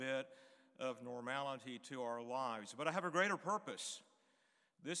of normality to our lives. But I have a greater purpose.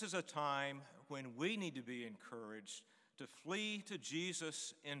 This is a time when we need to be encouraged to flee to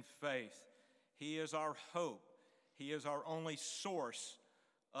Jesus in faith. He is our hope. He is our only source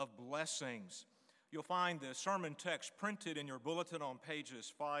of blessings. You'll find the sermon text printed in your bulletin on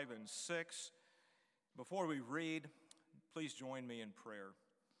pages 5 and 6. Before we read, please join me in prayer.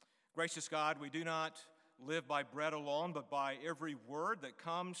 Gracious God, we do not live by bread alone, but by every word that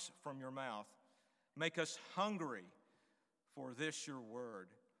comes from your mouth. Make us hungry for this, your word,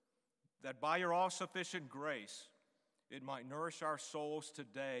 that by your all-sufficient grace, it might nourish our souls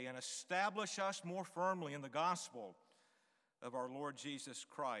today and establish us more firmly in the gospel of our Lord Jesus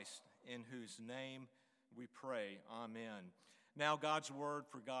Christ, in whose name we pray. Amen. Now God's word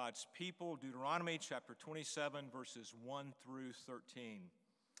for God's people, Deuteronomy chapter 27, verses 1 through 13.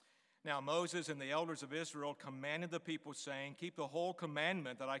 Now Moses and the elders of Israel commanded the people, saying, "Keep the whole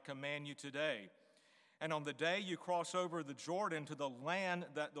commandment that I command you today. And on the day you cross over the Jordan to the land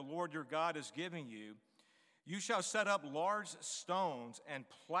that the Lord your God is giving you, you shall set up large stones and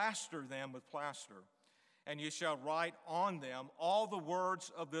plaster them with plaster. And you shall write on them all the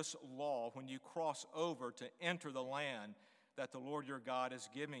words of this law when you cross over to enter the land that the Lord your God is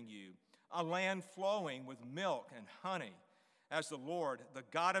giving you, a land flowing with milk and honey, as the Lord, the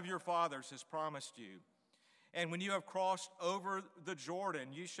God of your fathers, has promised you. And when you have crossed over the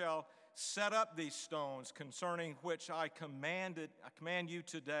Jordan, you shall set up these stones concerning which I command you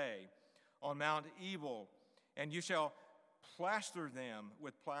today on Mount Ebal, and you shall plaster them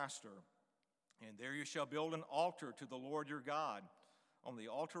with plaster. And there you shall build an altar to the Lord your God on the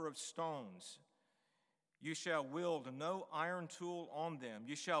altar of stones. You shall wield no iron tool on them.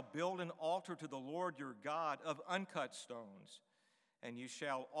 You shall build an altar to the Lord your God of uncut stones, and you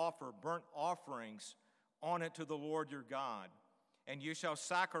shall offer burnt offerings on it to the Lord your God. And you shall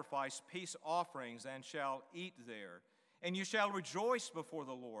sacrifice peace offerings and shall eat there. And you shall rejoice before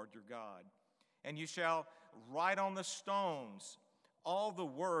the Lord your God. And you shall write on the stones all the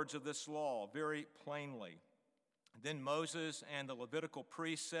words of this law very plainly. Then Moses and the Levitical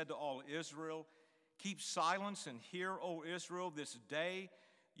priests said to all Israel, "Keep silence and hear, O Israel, this day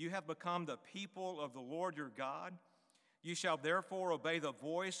you have become the people of the Lord your God. You shall therefore obey the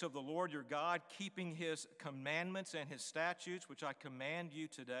voice of the Lord your God, keeping his commandments and his statutes, which I command you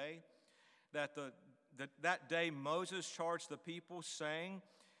today." That day Moses charged the people, saying,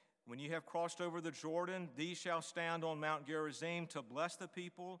 "When you have crossed over the Jordan, these shall stand on Mount Gerizim to bless the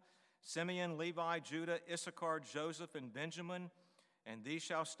people, Simeon, Levi, Judah, Issachar, Joseph, and Benjamin. And these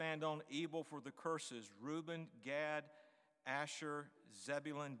shall stand on Ebal for the curses, Reuben, Gad, Asher,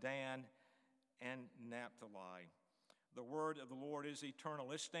 Zebulun, Dan, and Naphtali." The word of the Lord is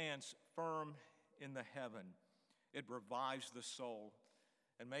eternal. It stands firm in the heaven. It revives the soul.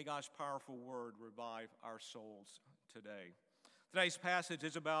 And may God's powerful word revive our souls today. Today's passage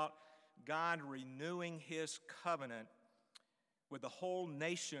is about God renewing his covenant with the whole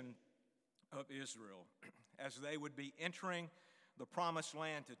nation of Israel as they would be entering the promised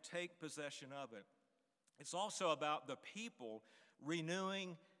land to take possession of it. It's also about the people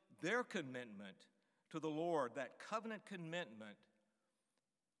renewing their commitment to the Lord, that covenant commitment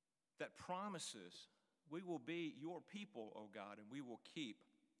that promises we will be your people, O God, and we will keep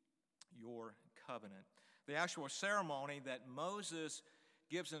your covenant. The actual ceremony that Moses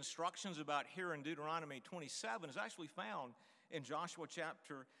gives instructions about here in Deuteronomy 27 is actually found in Joshua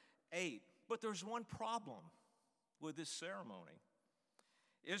chapter 8. But there's one problem with this ceremony.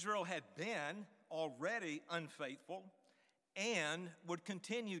 Israel had been already unfaithful and would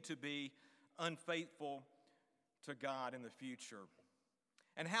continue to be unfaithful to God in the future.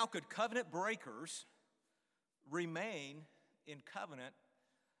 And how could covenant breakers remain in covenant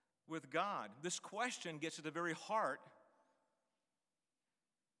with God? This question gets at the very heart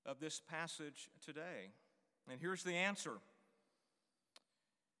of this passage today. And here's the answer.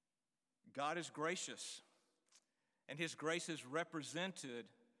 God is gracious, and his grace is represented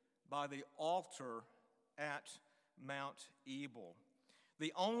by the altar at Mount Ebal.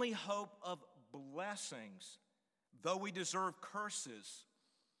 The only hope of blessings, though we deserve curses,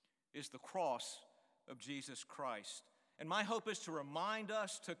 is the cross of Jesus Christ. And my hope is to remind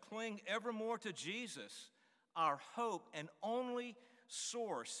us to cling evermore to Jesus, our hope and only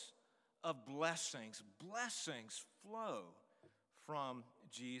source of blessings. Blessings flow from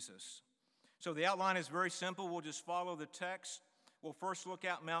Jesus. So the outline is very simple. We'll just follow the text. We'll first look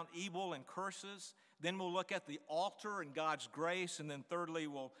at Mount Ebal and curses. Then we'll look at the altar and God's grace. And then thirdly,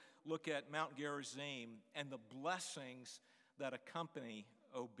 we'll look at Mount Gerizim and the blessings that accompany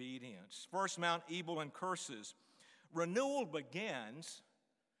obedience. First, Mount Ebal and curses. Renewal begins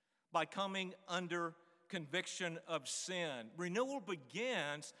by coming under conviction of sin. Renewal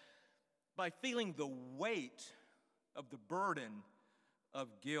begins by feeling the weight of the burden of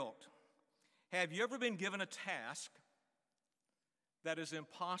guilt. Have you ever been given a task that is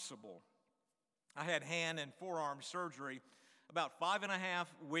impossible? I had hand and forearm surgery about 5.5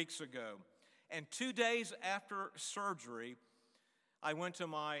 weeks ago. And 2 days after surgery, I went to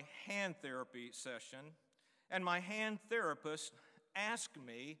my hand therapy session, and my hand therapist asked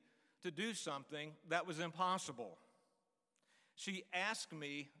me to do something that was impossible. She asked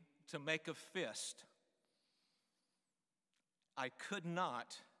me to make a fist. I could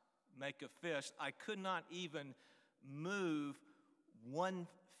not make a fist. I could not even move one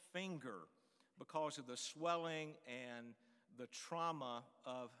finger because of the swelling and the trauma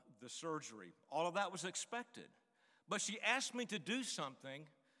of the surgery. All of that was expected. But she asked me to do something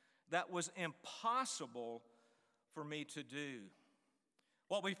that was impossible for me to do.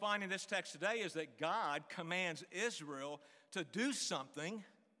 What we find in this text today is that God commands Israel to do something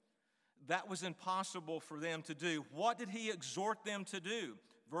that was impossible for them to do. What did he exhort them to do?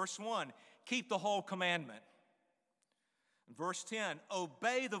 Verse 1, keep the whole commandment. Verse 10,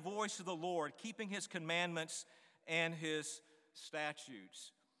 obey the voice of the Lord, keeping his commandments and his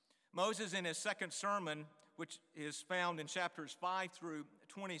statutes. Moses, in his second sermon, which is found in chapters 5 through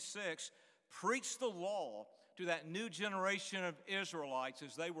 26, preached the law to that new generation of Israelites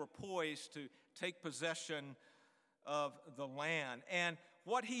as they were poised to take possession of the land. And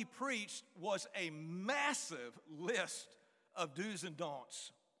what he preached was a massive list of do's and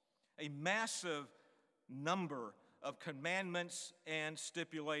don'ts, a massive number of commandments and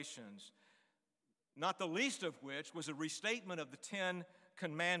stipulations, not the least of which was a restatement of the 10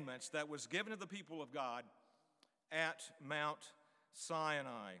 commandments that was given to the people of God at Mount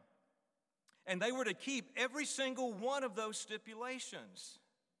Sinai. And they were to keep every single one of those stipulations,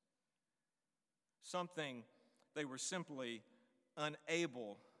 something they were simply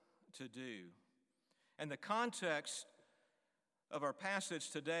unable to do. And the context of our passage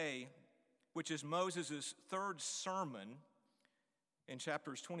today, which is Moses' third sermon in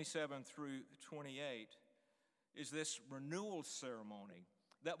chapters 27 through 28, is this renewal ceremony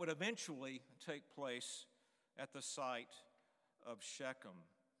that would eventually take place at the site of Shechem.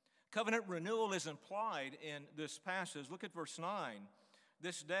 Covenant renewal is implied in this passage. Look at verse 9.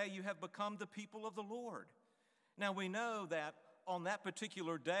 This day you have become the people of the Lord. Now we know that on that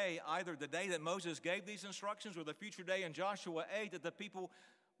particular day, either the day that Moses gave these instructions or the future day in Joshua 8, that the people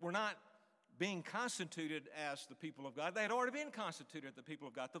were not being constituted as the people of God. They had already been constituted as the people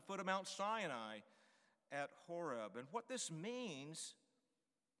of God at the foot of Mount Sinai at Horeb. And what this means,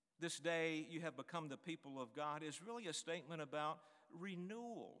 this day you have become the people of God, is really a statement about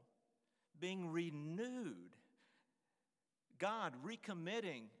renewal, being renewed. God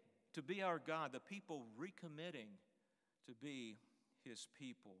recommitting to be our God, the people recommitting to be his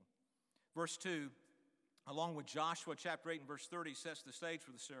people. Verse 2, along with Joshua chapter 8 and verse 30, sets the stage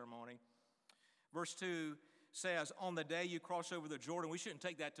for the ceremony. Verse 2 says, on the day you cross over the Jordan. We shouldn't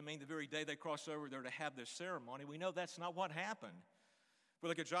take that to mean the very day they cross over there to have this ceremony. We know that's not what happened. If we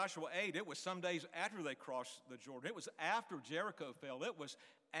look at Joshua 8, it was some days after they crossed the Jordan. It was after Jericho fell. It was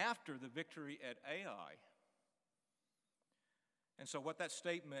after the victory at Ai. And so what that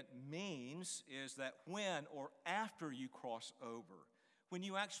statement means is that when or after you cross over, when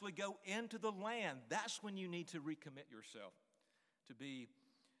you actually go into the land, that's when you need to recommit yourself to be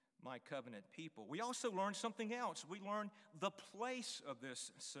my covenant people. We also learned something else. We learned the place of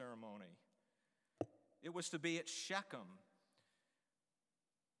this ceremony. It was to be at Shechem,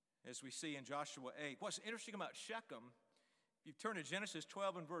 as we see in Joshua 8. What's interesting about Shechem, if you turn to Genesis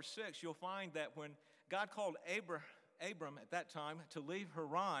 12 and verse 6, you'll find that when God called Abram at that time to leave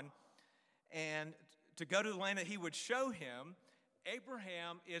Haran and to go to the land that he would show him,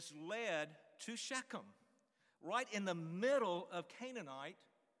 Abraham is led to Shechem, right in the middle of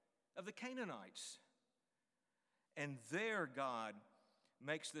the Canaanites. And there God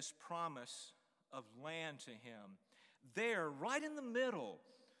makes this promise of land to him. There, right in the middle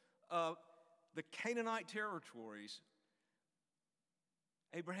of the Canaanite territories,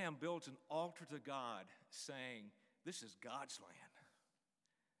 Abraham builds an altar to God, saying, this is God's land,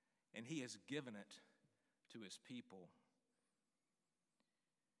 and he has given it to his people.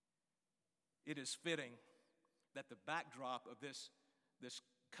 It is fitting that the backdrop of this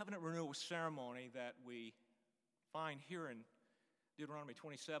covenant renewal ceremony that we find here in Deuteronomy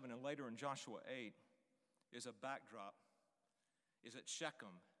 27 and later in Joshua 8 is a backdrop, is at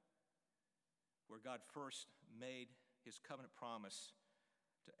Shechem, where God first made his covenant promise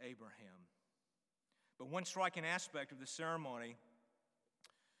to Abraham. But one striking aspect of the ceremony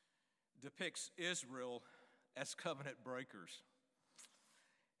depicts Israel as covenant breakers.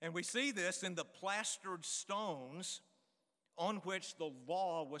 And we see this in the plastered stones on which the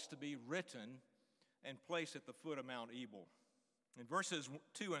law was to be written and placed at the foot of Mount Ebal. In verses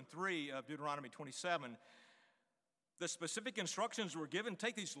 2 and 3 of Deuteronomy 27, the specific instructions were given: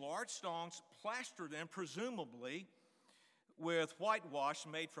 take these large stones, plaster them, presumably with whitewash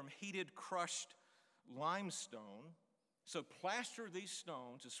made from heated crushed limestone. So plaster these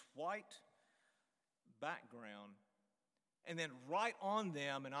stones, this white background, and then write on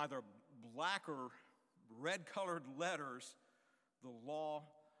them in either black or red-colored letters the law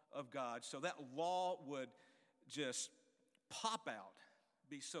of God. So that law would just pop out,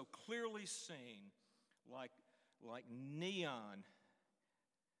 be so clearly seen, like neon.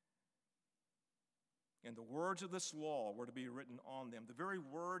 And the words of this law were to be written on them, the very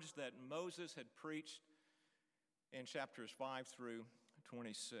words that Moses had preached in chapters 5 through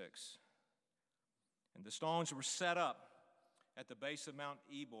 26. And the stones were set up at the base of Mount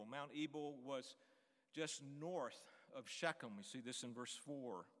Ebal. Mount Ebal was just north of Shechem. We see this in verse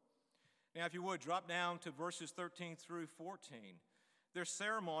 4. Now, if you would, drop down to verses 13 through 14. Their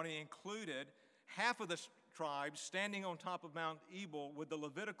ceremony included half of the tribes standing on top of Mount Ebal with the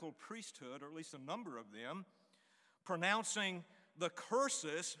Levitical priesthood, or at least a number of them, pronouncing the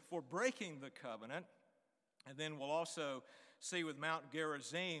curses for breaking the covenant. And then we'll also see with Mount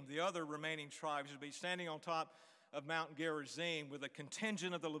Gerizim, the other remaining tribes would be standing on top of Mount Gerizim with a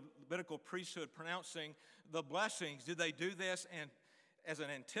contingent of the Levitical priesthood pronouncing the blessings. Did they do this and as an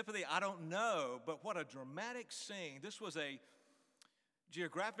antipathy? I don't know, but what a dramatic scene. This was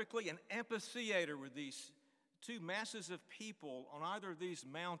geographically an amphitheater with these two masses of people on either of these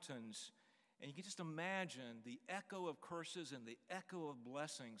mountains, and you can just imagine the echo of curses and the echo of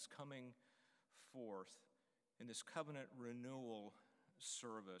blessings coming forth in this covenant renewal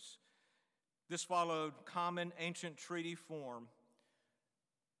service. This followed common ancient treaty form,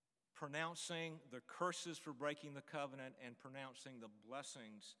 pronouncing the curses for breaking the covenant and pronouncing the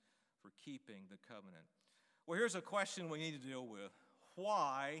blessings for keeping the covenant. Well, here's a question we need to deal with.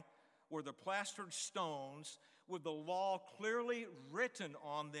 Why were the plastered stones with the law clearly written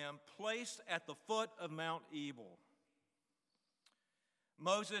on them placed at the foot of Mount Ebal?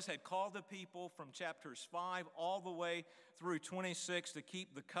 Moses had called the people from chapters 5 all the way through 26 to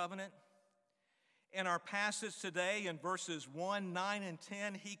keep the covenant. In our passage today, in verses 1, 9, and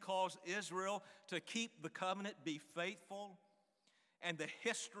 10, he calls Israel to keep the covenant, be faithful. And the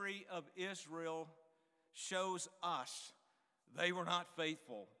history of Israel shows us they were not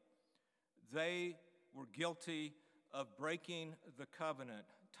faithful. They were guilty of breaking the covenant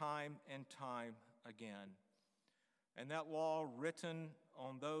time and time again. And that law written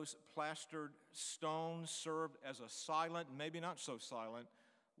on those plastered stones served as a silent, maybe not so silent,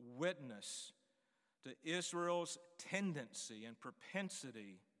 witness to Israel's tendency and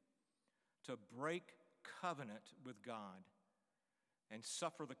propensity to break covenant with God and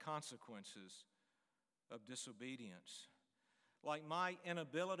suffer the consequences of disobedience. Like my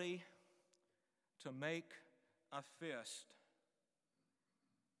inability to make a fist,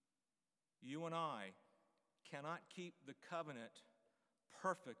 you and I cannot keep the covenant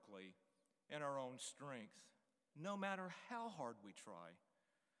perfectly in our own strength, no matter how hard we try.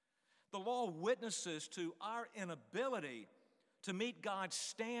 The law witnesses to our inability to meet God's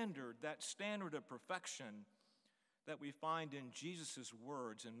standard, that standard of perfection that we find in Jesus'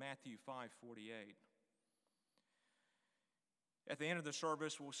 words in Matthew 5:48. At the end of the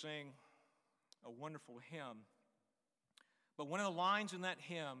service, we'll sing a wonderful hymn. But one of the lines in that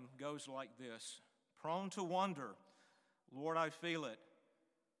hymn goes like this: prone to wonder, Lord, I feel it,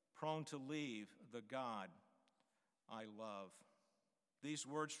 prone to leave the God I love. These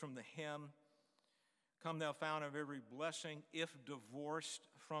words from the hymn, come thou fount of every blessing, if divorced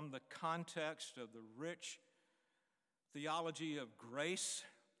from the context of the rich theology of grace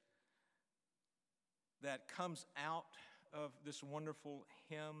that comes out of this wonderful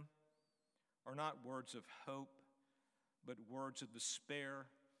hymn, are not words of hope, but words of despair,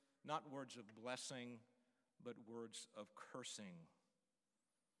 not words of blessing, but words of cursing.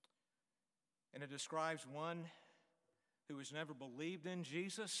 And it describes one who has never believed in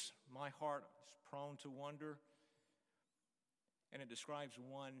Jesus. My heart is prone to wonder. And it describes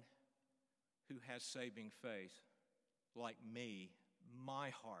one who has saving faith. Like me, my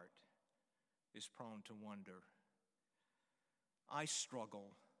heart is prone to wonder. I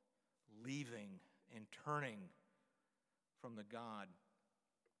struggle leaving and turning from the God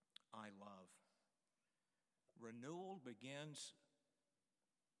I love. Renewal begins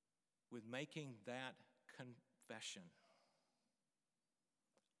with making that confession.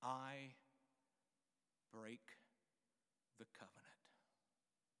 I break the covenant.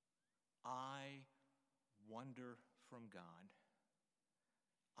 I wander from God.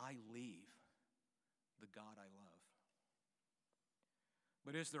 I leave the God I love.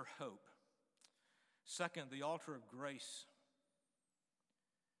 But is there hope? Second, the altar of grace.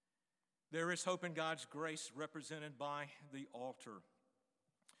 There is hope in God's grace represented by the altar.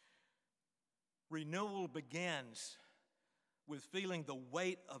 Renewal begins with feeling the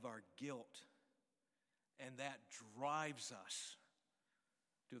weight of our guilt, and that drives us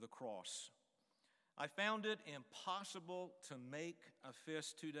to the cross. I found it impossible to make a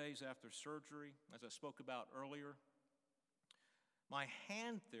fist 2 days after surgery, as I spoke about earlier. My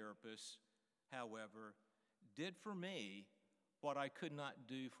hand therapist, however, did for me what I could not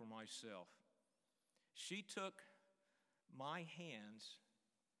do for myself. She took my hands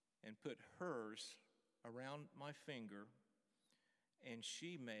and put hers around my finger, and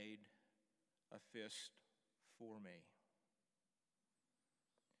she made a fist for me.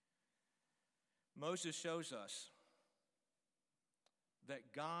 Moses shows us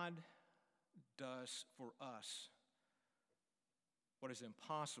that God does for us what is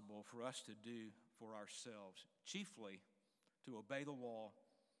impossible for us to do for ourselves, chiefly to obey the law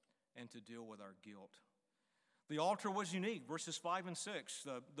and to deal with our guilt. The altar was unique, verses 5 and 6.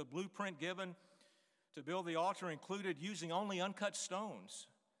 The blueprint given to build the altar included using only uncut stones,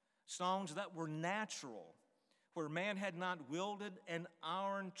 stones that were natural, where man had not wielded an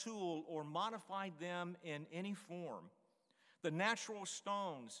iron tool or modified them in any form. The natural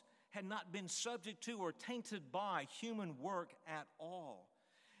stones had not been subject to or tainted by human work at all.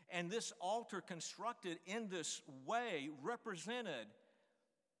 And this altar constructed in this way represented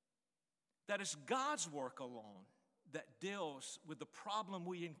that it's God's work alone that deals with the problem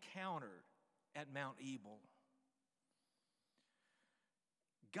we encountered at Mount Ebal.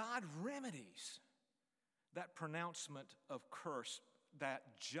 God remedies that pronouncement of curse, that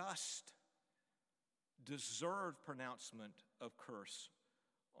just, deserved pronouncement of curse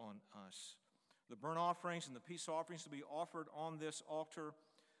on us. The burnt offerings and the peace offerings to be offered on this altar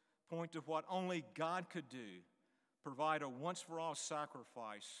point to what only God could do, provide a once-for-all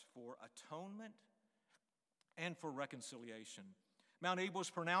sacrifice for atonement and for reconciliation. Mount Ebal's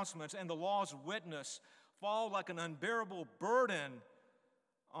pronouncements and the law's witness fall like an unbearable burden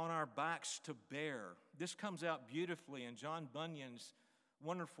on our backs to bear. This comes out beautifully in John Bunyan's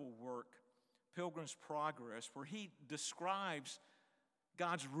wonderful work, Pilgrim's Progress, where he describes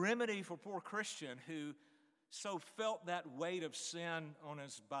God's remedy for poor Christian who so felt that weight of sin on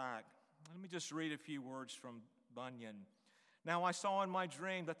his back. Let me just read a few words from Bunyan. Now I saw in my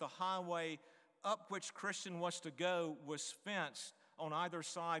dream that the highway up which Christian was to go was fenced on either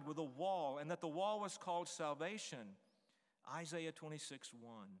side with a wall, and that the wall was called salvation. Isaiah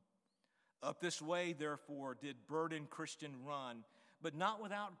 26:1. Up this way, therefore, did burdened Christian run, but not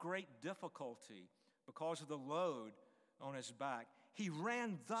without great difficulty, because of the load on his back. He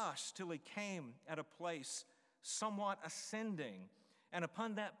ran thus till he came at a place somewhat ascending, and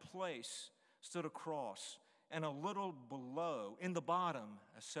upon that place stood a cross, and a little below, in the bottom,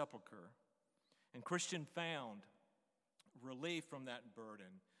 a sepulcher. And Christian found relief from that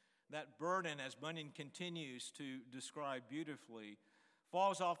burden. That burden, as Bunyan continues to describe beautifully,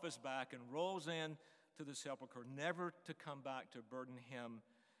 falls off his back and rolls in to the sepulcher, never to come back to burden him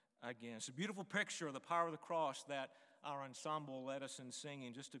again. It's a beautiful picture of the power of the cross that our ensemble led us in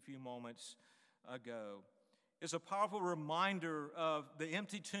singing just a few moments ago. It's a powerful reminder of the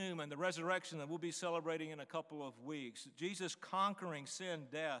empty tomb and the resurrection that we'll be celebrating in a couple of weeks. Jesus conquering sin,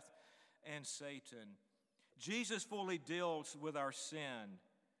 death, and Satan. Jesus fully deals with our sin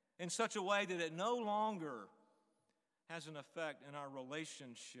in such a way that it no longer has an effect in our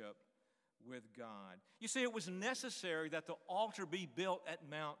relationship with God. You see, it was necessary that the altar be built at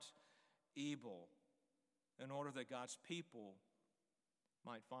Mount Ebal in order that God's people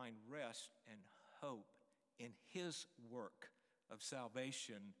might find rest and hope in his work of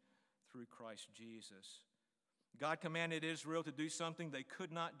salvation through Christ Jesus. God commanded Israel to do something they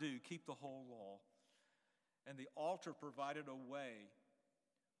could not do, keep the whole law. And the altar provided a way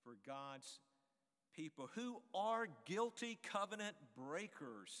for God's people who are guilty covenant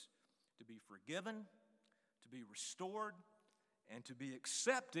breakers to be forgiven, to be restored, and to be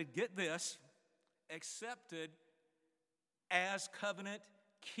accepted, get this, accepted as covenant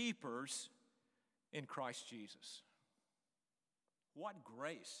keepers in Christ Jesus. What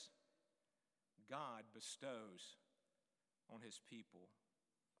grace God bestows on his people.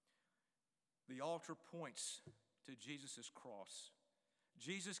 The altar points to Jesus' cross.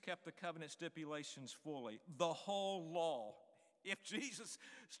 Jesus kept the covenant stipulations fully, the whole law If Jesus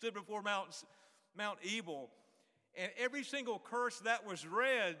stood before Mount Ebal, and every single curse that was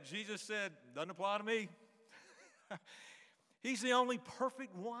read, Jesus said, doesn't apply to me. He's the only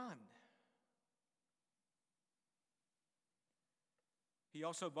perfect one. He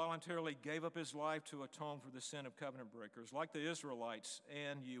also voluntarily gave up his life to atone for the sin of covenant breakers, like the Israelites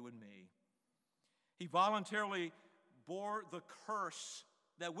and you and me. He voluntarily bore the curse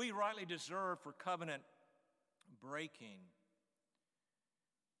that we rightly deserve for covenant breaking.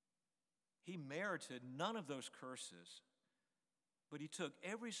 He merited none of those curses, but he took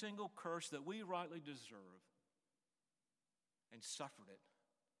every single curse that we rightly deserve and suffered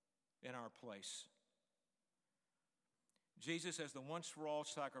it in our place. Jesus, as the once-for-all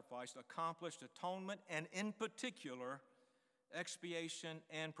sacrifice, accomplished atonement and, in particular, expiation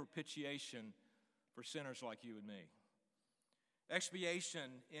and propitiation for sinners like you and me.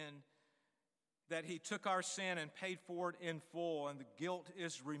 Expiation in that he took our sin and paid for it in full, and the guilt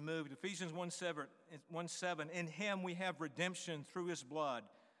is removed. Ephesians 1:7, in him we have redemption through his blood,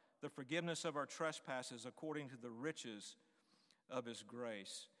 the forgiveness of our trespasses according to the riches of his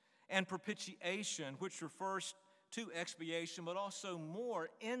grace. And propitiation, which refers to expiation, but also more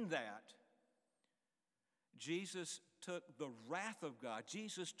in that Jesus took the wrath of God.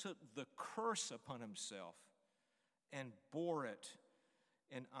 Jesus took the curse upon himself and bore it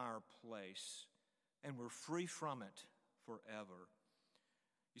in our place. And we're free from it forever.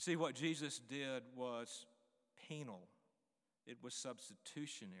 You see, what Jesus did was penal. It was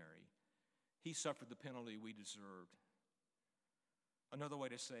substitutionary. He suffered the penalty we deserved. Another way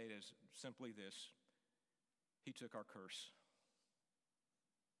to say it is simply this: he took our curse.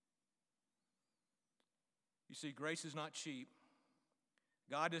 You see, grace is not cheap.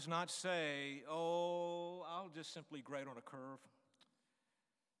 God does not say, oh, I'll just simply grade on a curve.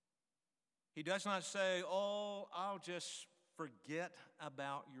 He does not say, oh, I'll just forget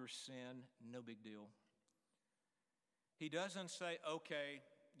about your sin, no big deal. He doesn't say, okay,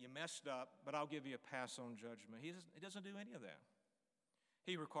 you messed up, but I'll give you a pass on judgment. He doesn't do any of that.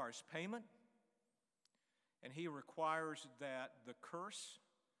 He requires payment, and he requires that the curse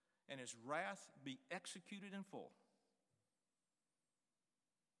and his wrath be executed in full.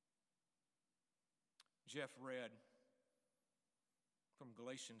 Jeff read from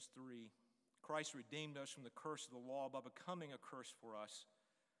Galatians 3, Christ redeemed us from the curse of the law by becoming a curse for us.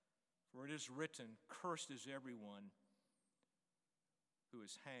 For it is written, cursed is everyone who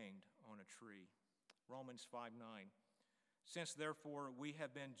is hanged on a tree. Romans 5:9. Since therefore we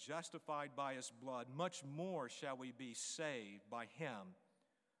have been justified by his blood, much more shall we be saved by him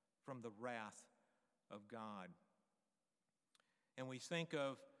from the wrath of God. And we think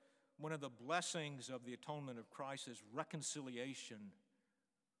of one of the blessings of the atonement of Christ is reconciliation.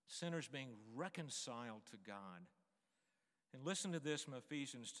 Sinners being reconciled to God. And listen to this from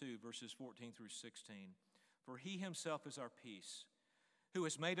Ephesians 2, verses 14 through 16. For he himself is our peace, who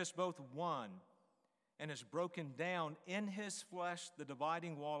has made us both one, and has broken down in his flesh the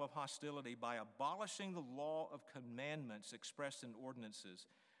dividing wall of hostility by abolishing the law of commandments expressed in ordinances,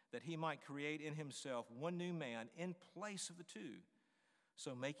 that he might create in himself one new man in place of the two,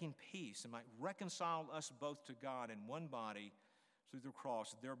 so making peace, and might reconcile us both to God in one body through the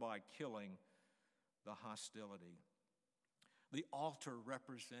cross, thereby killing the hostility. The altar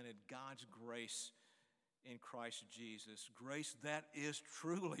represented God's grace in Christ Jesus, grace that is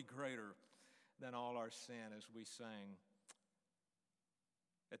truly greater than all our sin, as we sang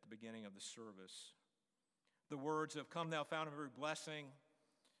at the beginning of the service. The words of "Come thou fount of every blessing"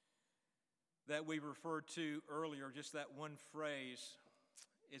 that we referred to earlier, just that one phrase,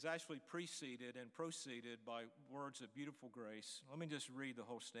 is actually preceded and proceeded by words of beautiful grace. Let me just read the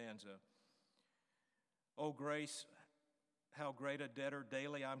whole stanza. O grace, how great a debtor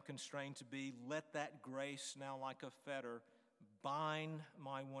daily I'm constrained to be. Let that grace now like a fetter bind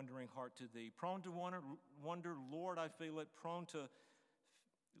my wandering heart to thee. Prone to wonder, Lord, I feel it. Prone to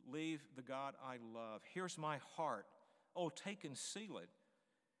leave the God I love. Here's my heart. Oh, take and seal it.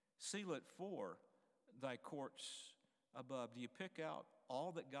 Seal it for thy courts above. Do you pick out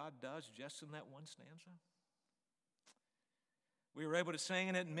all that God does just in that one stanza? We were able to sing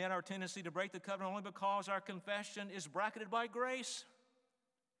and admit our tendency to break the covenant only because our confession is bracketed by grace.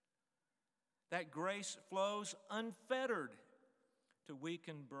 That grace flows unfettered to weak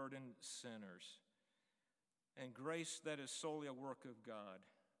and burdened sinners. And grace that is solely a work of God.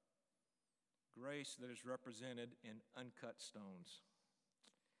 Grace that is represented in uncut stones.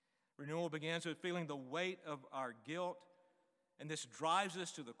 Renewal begins with feeling the weight of our guilt. And this drives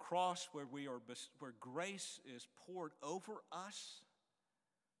us to the cross where grace is poured over us,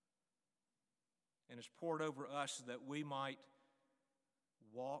 and is poured over us that we might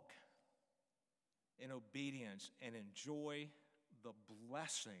walk in obedience and enjoy the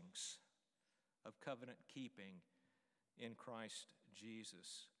blessings of covenant keeping in Christ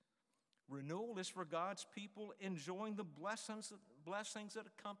Jesus. Renewal is for God's people enjoying the blessings that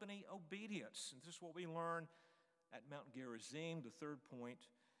accompany obedience. And this is what we learn at Mount Gerizim, the third point,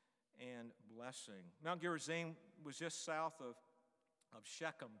 and blessing. Mount Gerizim was just south of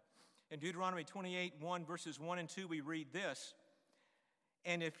Shechem. In Deuteronomy 28:1, verses 1 and 2, we read this: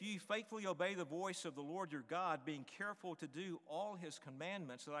 "And if ye faithfully obey the voice of the Lord your God, being careful to do all his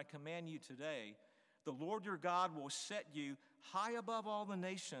commandments that I command you today, the Lord your God will set you high above all the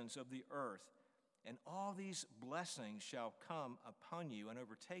nations of the earth, and all these blessings shall come upon you and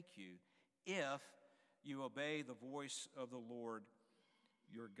overtake you if you obey the voice of the Lord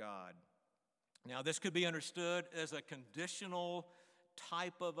your God." Now, this could be understood as a conditional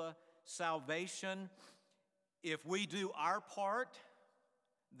type of a salvation. If we do our part,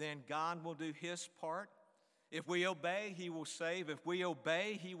 then God will do his part. If we obey, he will save. If we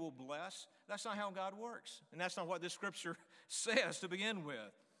obey, he will bless. That's not how God works. And that's not what this scripture says to begin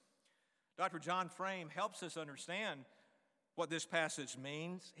with. Dr. John Frame helps us understand what this passage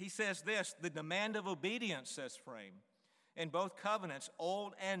means. He says this: "The demand of obedience," says Frame, "in both covenants,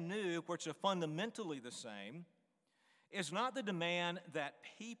 old and new, which are fundamentally the same, is not the demand that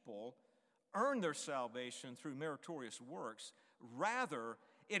people earn their salvation through meritorious works. Rather,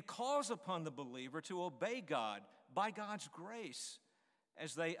 it calls upon the believer to obey God by God's grace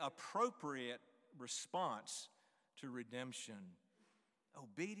as the appropriate response to redemption."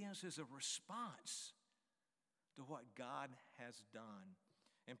 Obedience is a response to what God has done.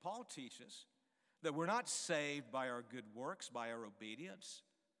 And Paul teaches that we're not saved by our good works, by our obedience,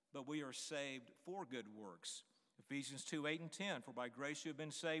 but we are saved for good works. Ephesians 2:8 and 10, "For by grace you have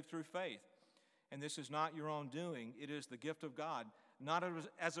been saved through faith. And this is not your own doing, it is the gift of God, not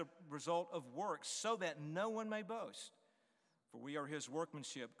as a result of works, so that no one may boast. For we are his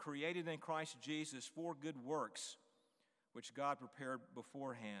workmanship, created in Christ Jesus for good works, which God prepared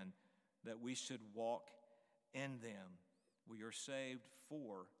beforehand that we should walk in them." We are saved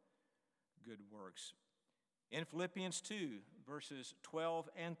for good works. In Philippians 2, verses 12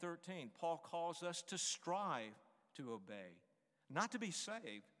 and 13, Paul calls us to strive to obey, not to be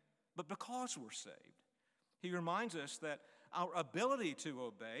saved, but because we're saved. He reminds us that our ability to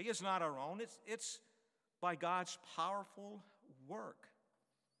obey is not our own, it's by God's powerful work.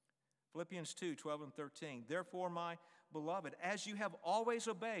 Philippians 2, 12 and 13, "Therefore, my beloved, as you have always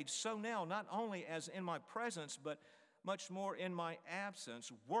obeyed, so now, not only as in my presence, but much more in my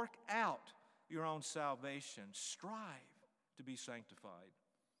absence, work out your own salvation. Strive to be sanctified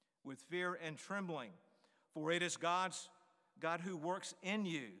with fear and trembling, for it is God who works in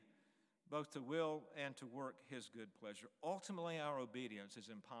you, both to will and to work his good pleasure." Ultimately, our obedience is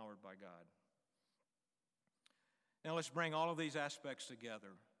empowered by God. Now let's bring all of these aspects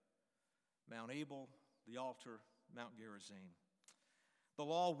together. Mount Ebal, the altar, Mount Gerizim. The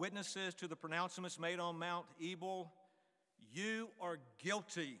law witnesses to the pronouncements made on Mount Ebal: "You are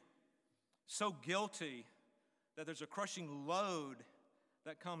guilty." So guilty that there's a crushing load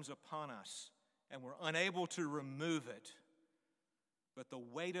that comes upon us, and we're unable to remove it. But the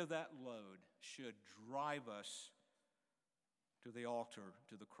weight of that load should drive us to the altar,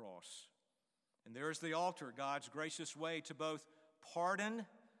 to the cross. And there's the altar, God's gracious way to both pardon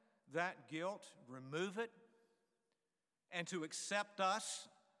that guilt, remove it, and to accept us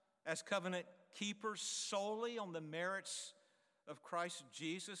as covenant keepers solely on the merits of Christ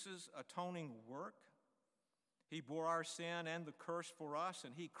Jesus' atoning work. He bore our sin and the curse for us,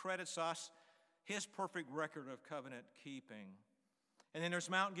 and he credits us his perfect record of covenant keeping. And then there's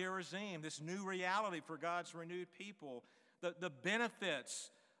Mount Gerizim, this new reality for God's renewed people, the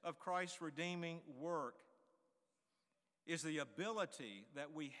benefits of Christ's redeeming work is the ability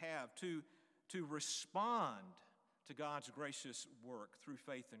that we have to respond to God's gracious work through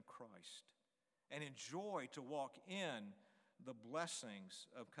faith in Christ and enjoy to walk in the blessings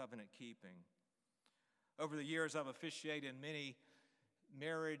of covenant keeping. Over the years, I've officiated many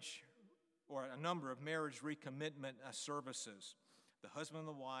marriage or a number of marriage recommitment services. The husband and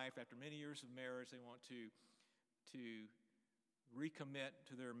the wife, after many years of marriage, they want to recommit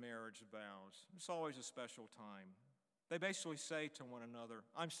to their marriage vows. It's always a special time. They basically say to one another,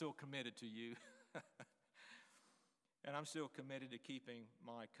 "I'm still committed to you, and I'm still committed to keeping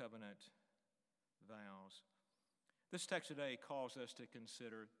my covenant vows." This text today calls us to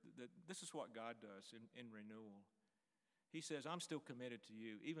consider that this is what God does in renewal. He says, "I'm still committed to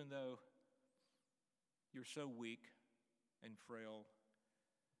you, even though you're so weak and frail,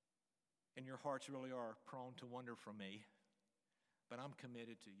 and your hearts really are prone to wander from me. but I'm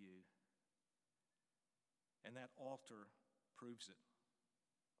committed to you. And that altar proves it.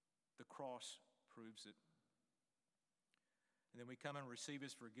 The cross proves it. And then we come and receive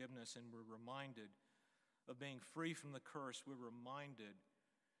his forgiveness, and we're reminded of being free from the curse. We're reminded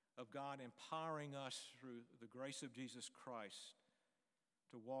of God empowering us through the grace of Jesus Christ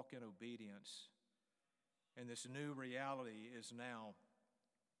to walk in obedience. And this new reality is now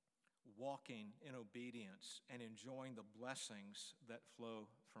walking in obedience and enjoying the blessings that flow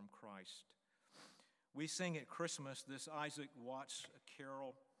from Christ. We sing at Christmas this Isaac Watts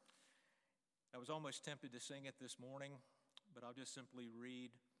carol. I was almost tempted to sing it this morning, but I'll just simply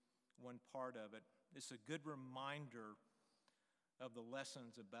read one part of it. It's a good reminder of the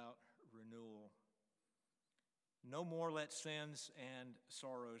lessons about renewal. No more let sins and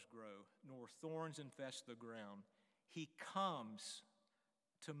sorrows grow, nor thorns infest the ground. He comes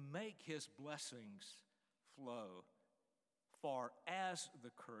to make his blessings flow, far as the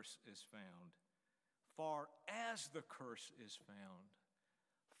curse is found. Far as the curse is found.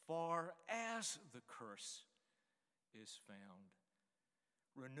 Far as the curse is found.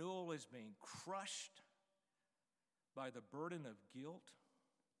 Renewal is being crushed by the burden of guilt.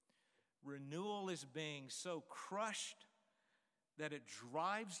 Renewal is being so crushed that it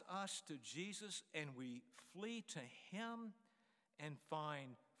drives us to Jesus, and we flee to him and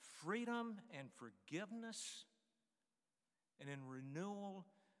find freedom and forgiveness. And in renewal,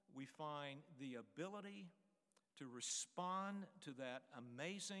 we find the ability to respond to that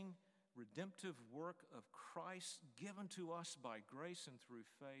amazing redemptive work of Christ given to us by grace and through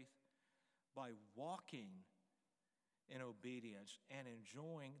faith, by walking in obedience and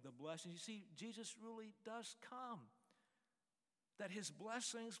enjoying the blessings. You see, Jesus really does come, that his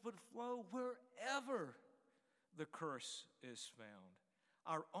blessings would flow wherever the curse is found.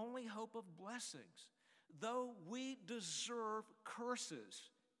 Our only hope of blessings, though we deserve curses,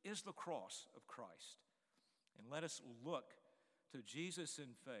 is the cross of Christ. And let us look to Jesus in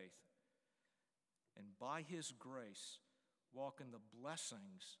faith, and by his grace, walk in the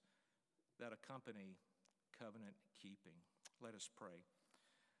blessings that accompany covenant keeping. Let us pray.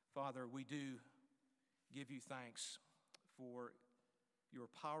 Father, we do give you thanks for your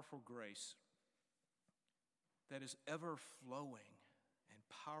powerful grace that is ever flowing and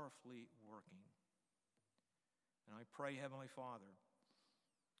powerfully working. And I pray, Heavenly Father,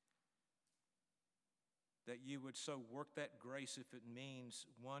 that you would so work that grace, if it means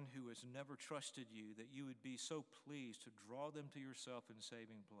one who has never trusted you, that you would be so pleased to draw them to yourself in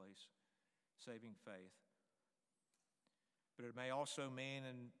saving faith. But it may also mean,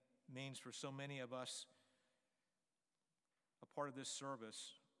 and means for so many of us, a part of this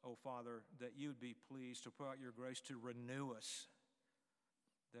service, oh Father, that you would be pleased to pour out your grace to renew us,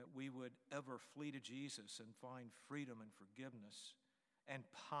 that we would ever flee to Jesus and find freedom and forgiveness and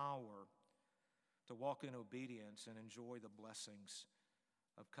power to walk in obedience and enjoy the blessings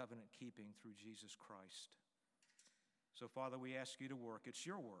of covenant keeping through Jesus Christ. So, Father, we ask you to work. It's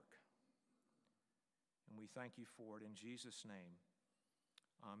your work. And we thank you for it in Jesus' name.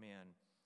 Amen.